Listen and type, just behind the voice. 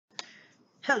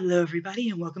Hello, everybody,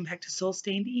 and welcome back to Soul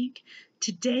Stained Ink.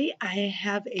 Today I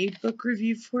have a book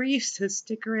review for you, so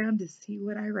stick around to see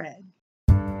what I read.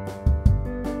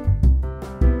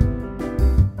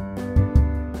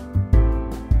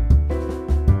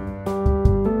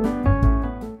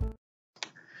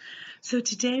 So,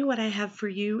 today what I have for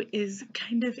you is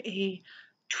kind of a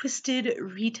twisted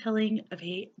retelling of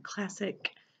a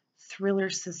classic thriller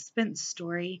suspense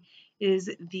story. It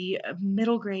is the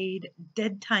middle grade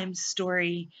dead time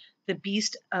story, The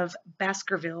Beast of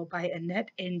Baskerville by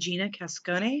Annette and Gina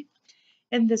Cascone,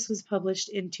 and this was published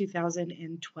in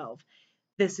 2012.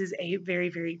 This is a very,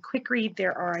 very quick read.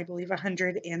 There are, I believe,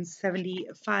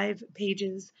 175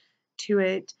 pages to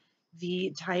it.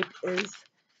 The type is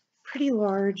pretty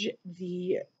large,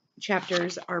 the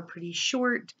chapters are pretty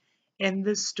short, and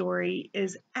the story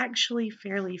is actually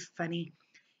fairly funny.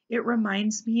 It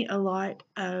reminds me a lot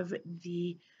of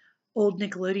the old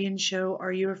Nickelodeon show Are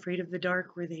You Afraid of the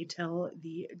Dark, where they tell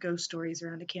the ghost stories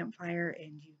around a campfire,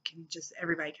 and you can just,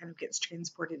 everybody kind of gets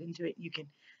transported into it. You can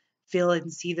feel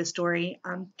and see the story.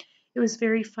 It was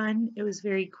very fun, it was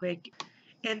very quick,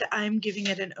 and I'm giving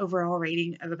it an overall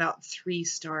rating of about 3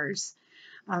 stars.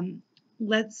 Um,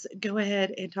 let's go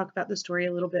ahead and talk about the story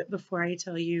a little bit before I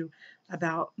tell you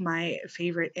about my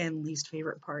favorite and least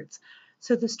favorite parts.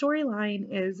 So, the storyline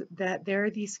is that there are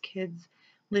these kids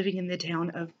living in the town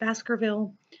of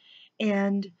Baskerville,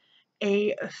 and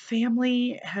a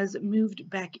family has moved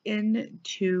back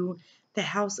into the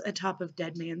house atop of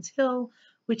Dead Man's Hill,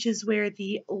 which is where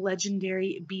the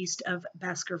legendary beast of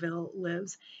Baskerville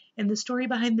lives. And the story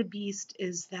behind the beast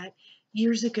is that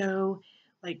years ago,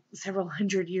 like several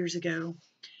hundred years ago,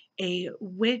 a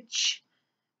witch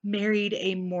married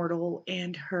a mortal,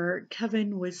 and her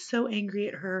coven was so angry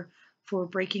at her for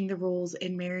breaking the rules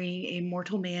and marrying a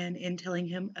mortal man and telling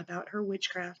him about her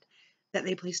witchcraft that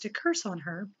they placed a curse on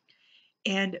her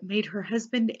and made her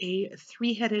husband a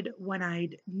 3-headed,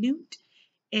 one-eyed newt,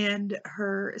 and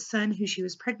her son, who she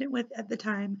was pregnant with at the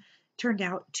time, turned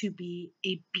out to be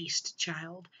a beast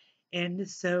child. And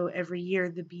so every year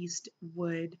the beast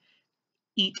would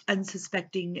eat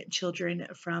unsuspecting children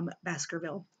from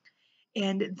Baskerville.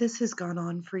 And this has gone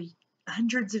on for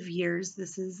hundreds of years.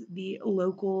 This is the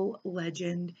local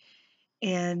legend.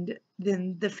 And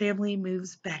then the family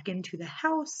moves back into the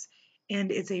house,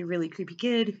 and it's a really creepy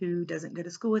kid who doesn't go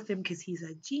to school with them because he's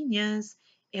a genius,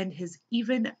 and his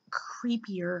even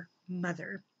creepier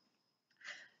mother.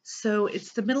 So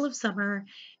it's the middle of summer,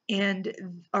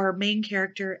 and our main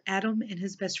character, Adam, and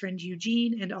his best friend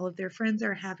Eugene, and all of their friends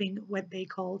are having what they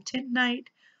call tent night,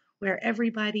 where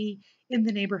everybody in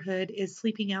the neighborhood is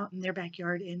sleeping out in their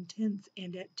backyard in tents.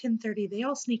 And at 10:30, they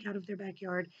all sneak out of their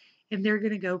backyard, and they're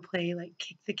going to go play like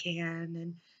kick the can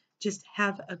and just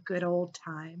have a good old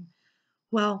time.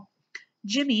 Well,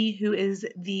 Jimmy, who is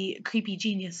the creepy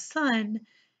genius son,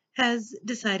 has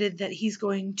decided that he's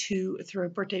going to throw a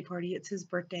birthday party. It's his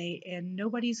birthday and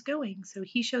nobody's going. So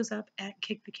he shows up at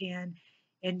Kick the Can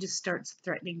and just starts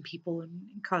threatening people and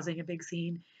causing a big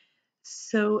scene.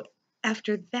 So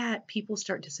after that, people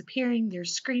start disappearing.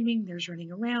 There's screaming, there's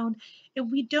running around,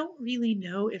 and we don't really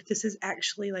know if this is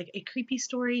actually like a creepy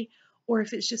story or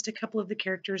if it's just a couple of the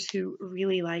characters who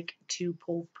really like to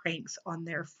pull pranks on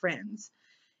their friends.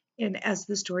 And as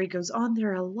the story goes on,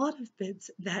 there are a lot of bits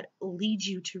that lead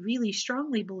you to really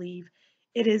strongly believe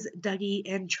it is Dougie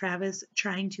and Travis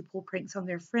trying to pull pranks on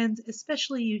their friends,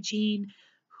 especially Eugene,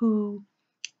 who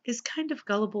is kind of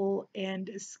gullible and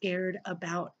scared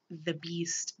about the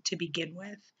beast to begin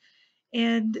with.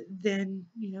 And then,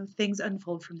 things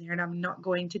unfold from there. And I'm not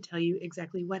going to tell you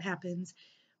exactly what happens,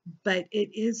 but it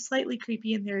is slightly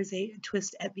creepy, and there is a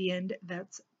twist at the end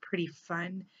that's pretty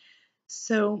fun.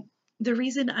 So, the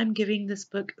reason I'm giving this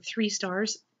book 3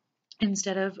 stars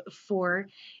instead of 4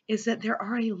 is that there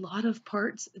are a lot of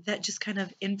parts that just kind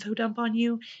of info dump on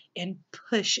you and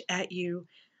push at you.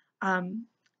 Um,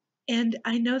 and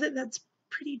I know that that's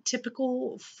pretty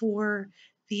typical for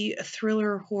the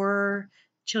thriller, horror,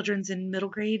 children's and middle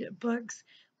grade books,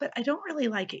 but I don't really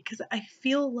like it because I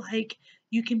feel like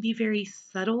you can be very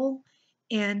subtle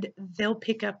and they'll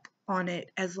pick up on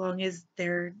it as long as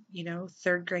they're,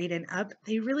 3rd grade and up.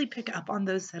 They really pick up on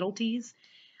those subtleties.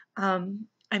 I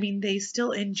mean, they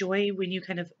still enjoy when you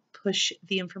kind of push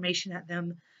the information at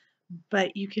them,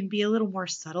 but you can be a little more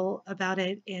subtle about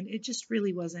it, and it just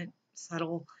really wasn't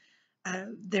subtle.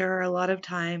 There are a lot of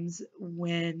times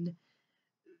when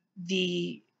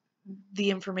the the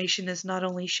information is not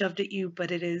only shoved at you,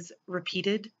 but it is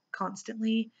repeated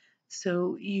constantly.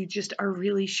 So you just are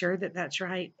really sure that that's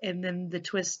right, and then the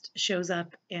twist shows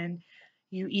up, and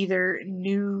you either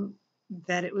knew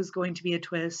that it was going to be a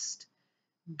twist,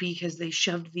 because they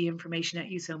shoved the information at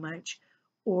you so much,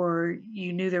 or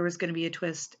you knew there was going to be a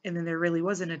twist and then there really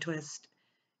wasn't a twist,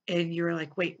 and you were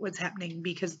like, wait, what's happening?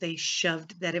 Because they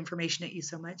shoved that information at you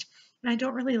so much. And I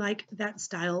don't really like that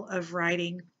style of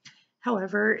writing.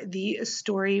 However, the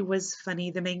story was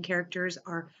funny. The main characters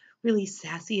are really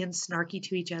sassy and snarky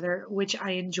to each other, which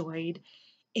I enjoyed.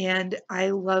 And I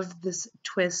love this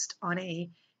twist on a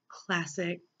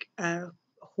classic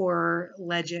horror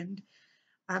legend.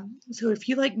 So if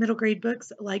you like middle grade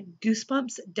books like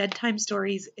Goosebumps, Dead Time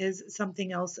Stories is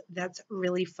something else that's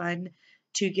really fun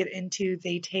to get into.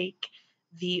 They take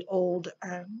the old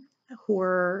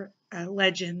horror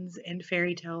legends and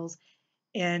fairy tales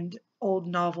and old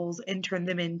novels and turn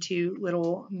them into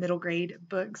little middle grade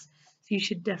books. So you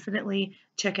should definitely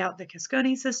check out the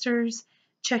Casconi sisters,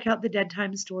 check out the Dead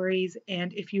Time Stories,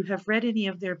 and if you have read any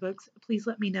of their books, please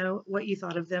let me know what you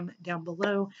thought of them down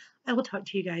below. I will talk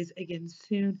to you guys again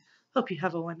soon. Hope you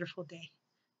have a wonderful day.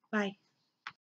 Bye.